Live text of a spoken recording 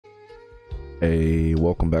Hey,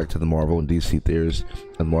 welcome back to the Marvel and DC Theories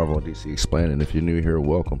and Marvel and DC Explained. And if you're new here,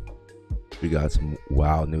 welcome. We got some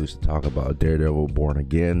wild news to talk about. Daredevil Born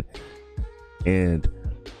Again and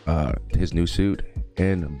his new suit,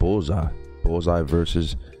 and Bullseye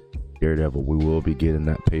versus Daredevil. We will be getting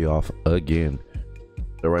that payoff again.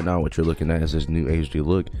 So right now what you're looking at is this new HD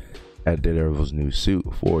look at Daredevil's new suit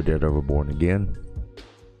for Daredevil Born Again,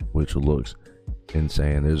 which looks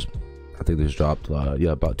insane. I think this dropped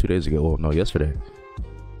about 2 days ago. Well, no, yesterday.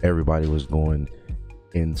 Everybody was going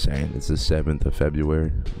insane. It's the 7th of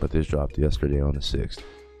February, but this dropped yesterday on the 6th,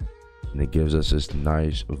 and it gives us this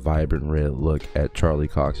nice vibrant red look at Charlie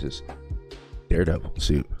Cox's Daredevil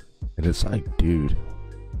suit. And it's like, dude,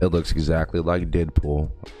 it looks exactly like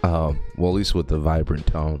Deadpool. Well, at least with the vibrant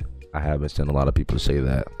tone. I haven't seen a lot of people say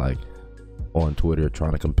that, like on Twitter,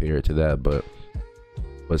 trying to compare it to that, but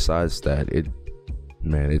besides that,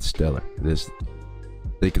 it's stellar. I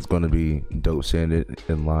think it's going to be dope seeing it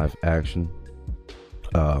in live action.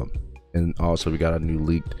 And also we got a new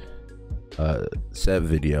leaked set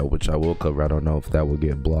video, which I will cover. I don't know if that will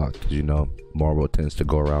get blocked, because you know Marvel tends to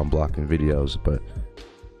go around blocking videos. But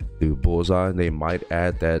dude, Bullseye, they might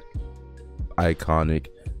add that iconic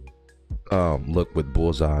look with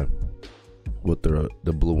Bullseye with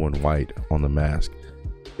the blue and white on the mask.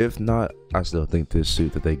 If not, I still think this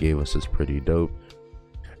suit that they gave us is pretty dope.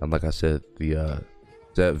 And like I said, the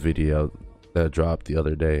that video that dropped the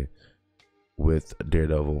other day with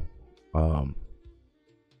Daredevil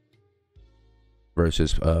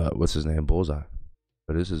versus what's his name, Bullseye.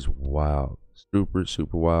 But this is wild, super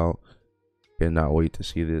wild. Cannot wait to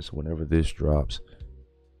see this whenever this drops.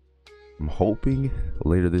 I'm hoping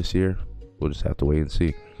later this year. We'll just have to wait and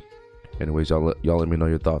see. Anyways, y'all let me know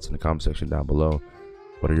your thoughts in the comment section down below.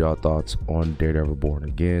 What are y'all thoughts on Daredevil Born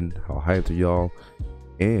Again? How hyped are y'all?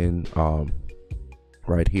 And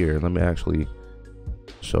right here, let me actually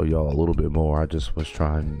show y'all a little bit more. I just was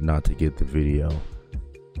trying not to get the video.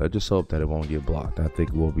 I just hope that it won't get blocked. I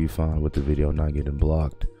think we'll be fine with the video not getting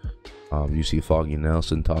blocked. You see Foggy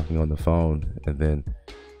Nelson talking on the phone, and then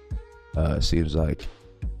it seems like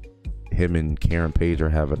him and Karen Page are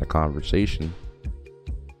having a conversation.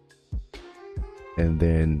 And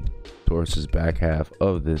then towards his back half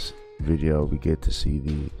of this video, we get to see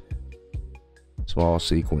the small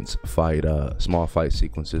fight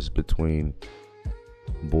sequences between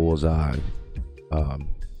Bullseye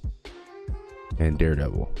and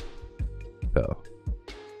Daredevil. So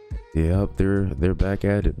yeah, they're back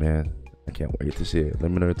at it, man. I can't wait to see it.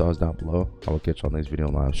 Let me know your thoughts down below. I will catch you on the next video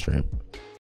live stream.